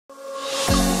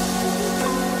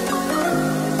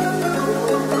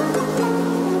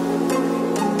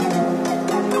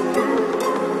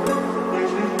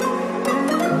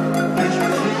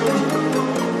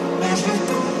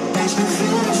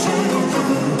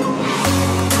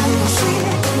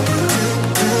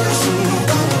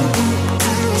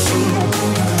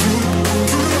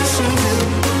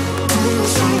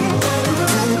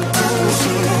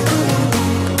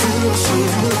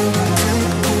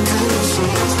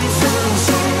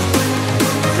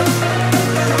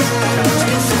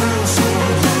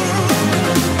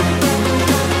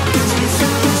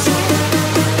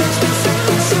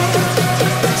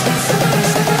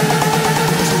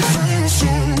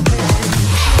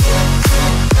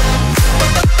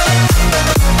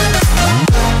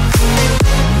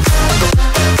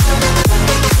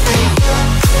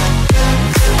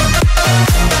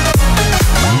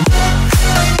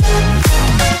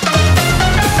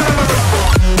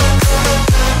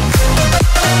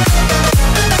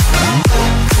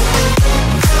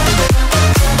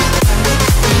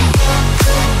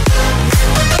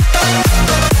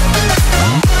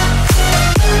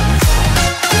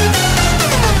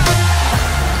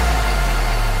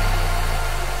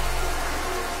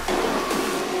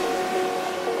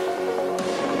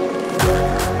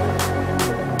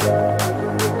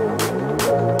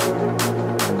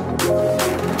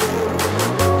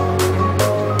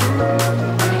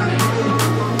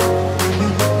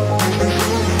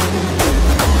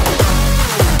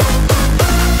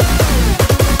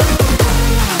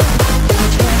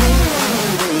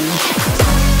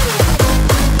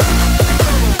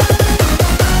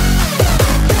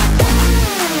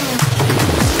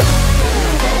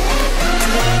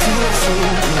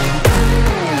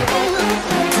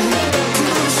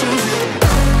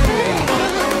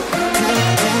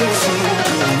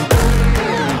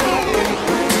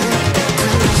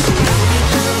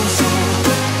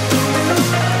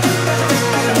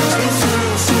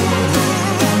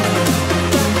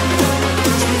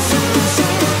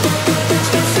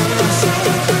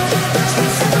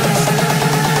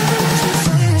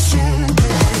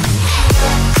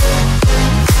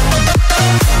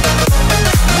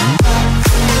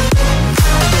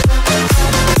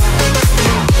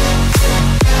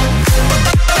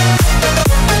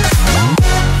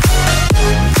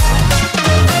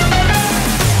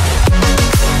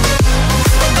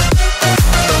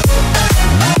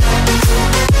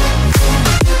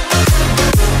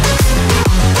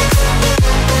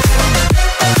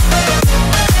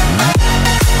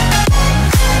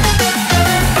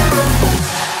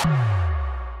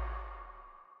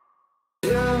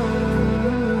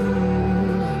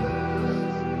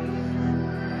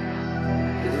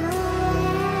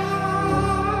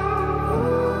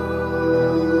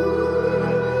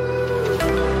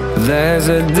There's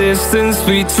a distance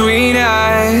between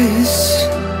us.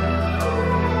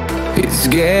 It's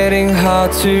getting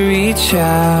hard to reach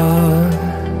out.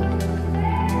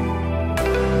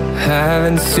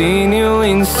 Haven't seen you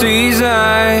in seasons,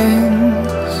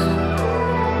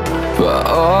 but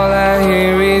all I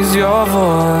hear is your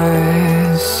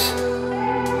voice.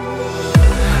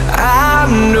 I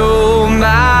know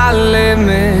my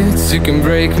limits, you can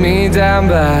break me down,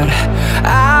 but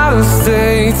I'll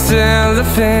stay till the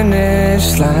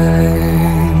finish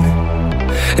line.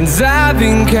 And I've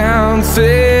been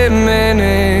counting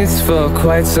minutes for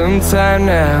quite some time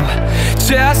now,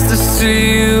 just to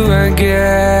see you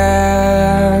again.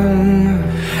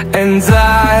 And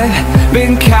I've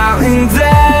been counting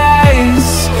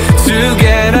days to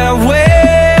get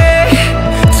away,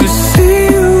 to see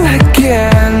you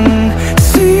again,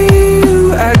 see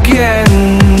you again.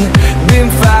 Been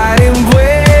fighting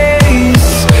ways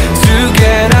to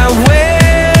get away,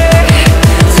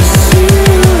 to see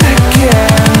you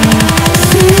again,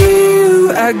 see you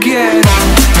again.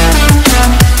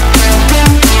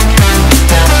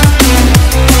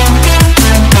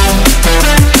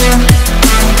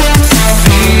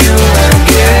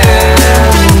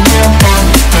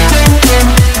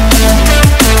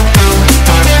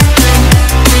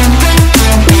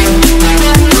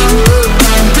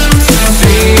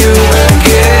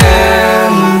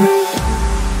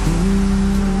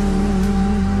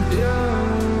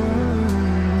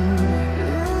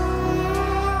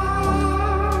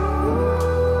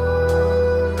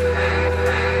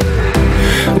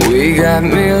 We got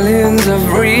millions of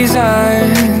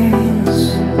reasons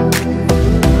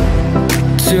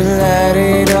to let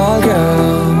it all go.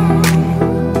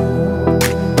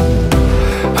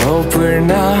 Hope we're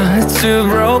not too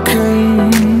broken.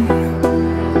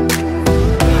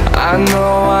 I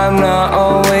know I'm not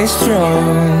always strong,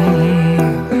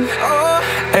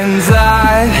 and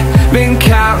I've been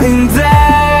counting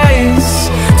days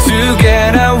to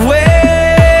get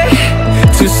away,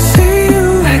 to see you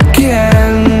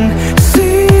again,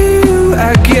 see you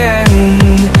again.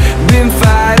 Been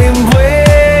fighting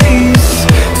ways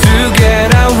to get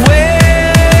away,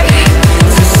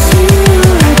 to see you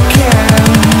again,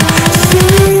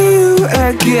 see you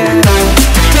again.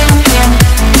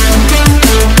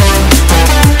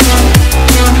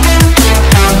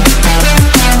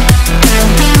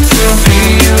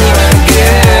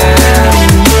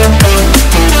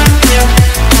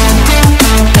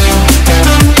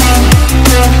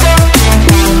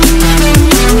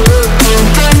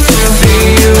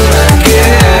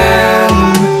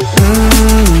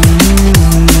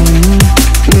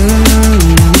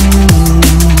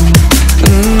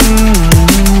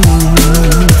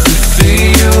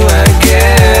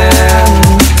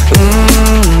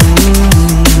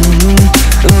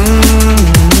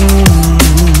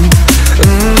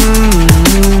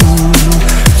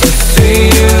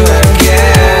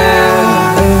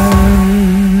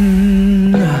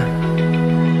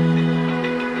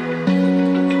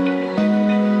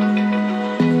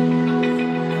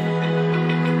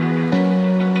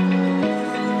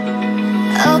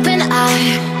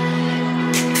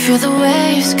 Feel the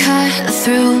waves cut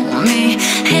through me,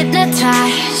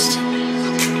 hypnotized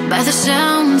by the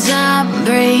sounds I'm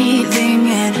breathing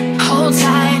in. Hold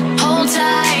tight,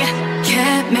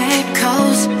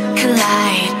 chemicals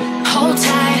collide. Hold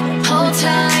tight, hold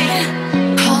tight,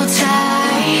 hold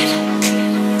tight.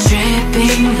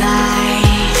 Dripping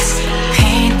lights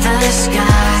paint the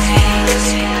skies,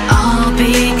 all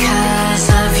because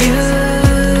of you.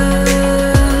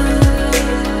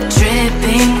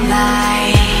 Dripping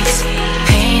lights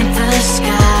paint the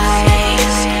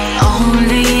skies,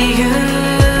 only you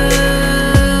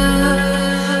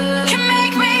can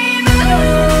make me move.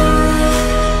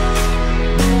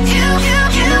 You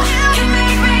can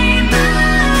make me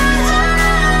move.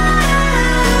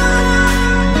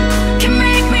 Can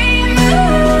make me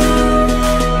move.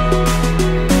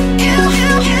 You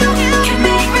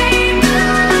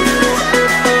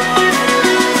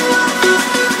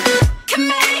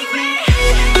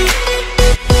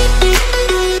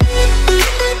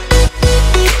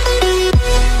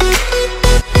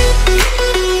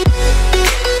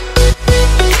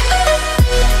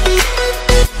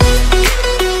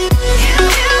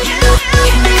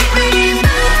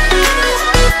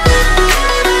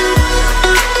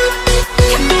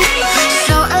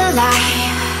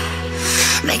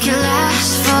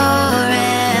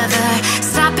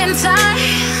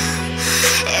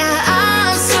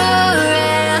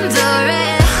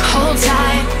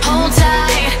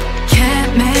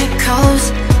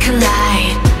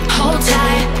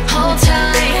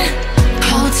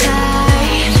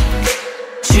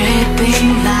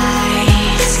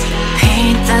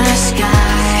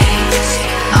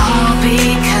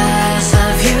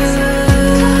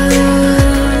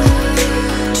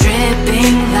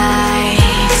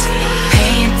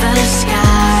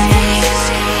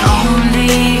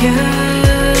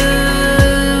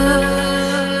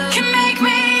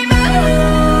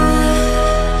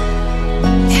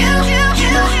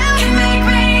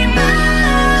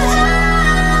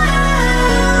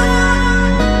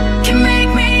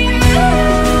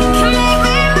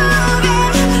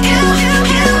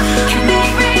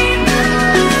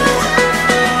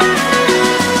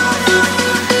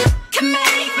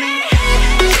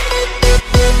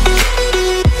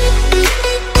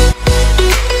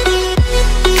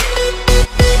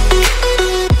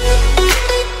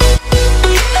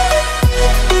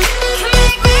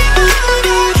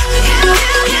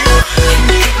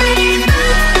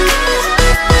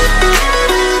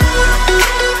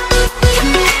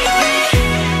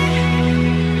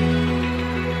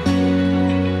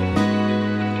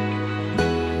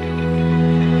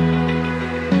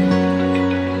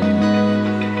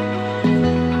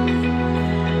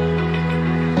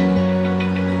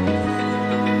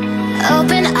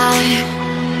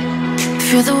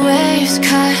Feel the waves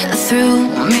cut through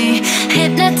me,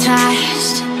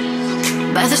 hypnotized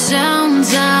by the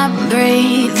sounds I'm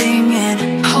breathing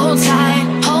in. Hold tight,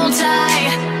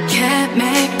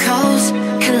 chemicals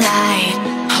collide.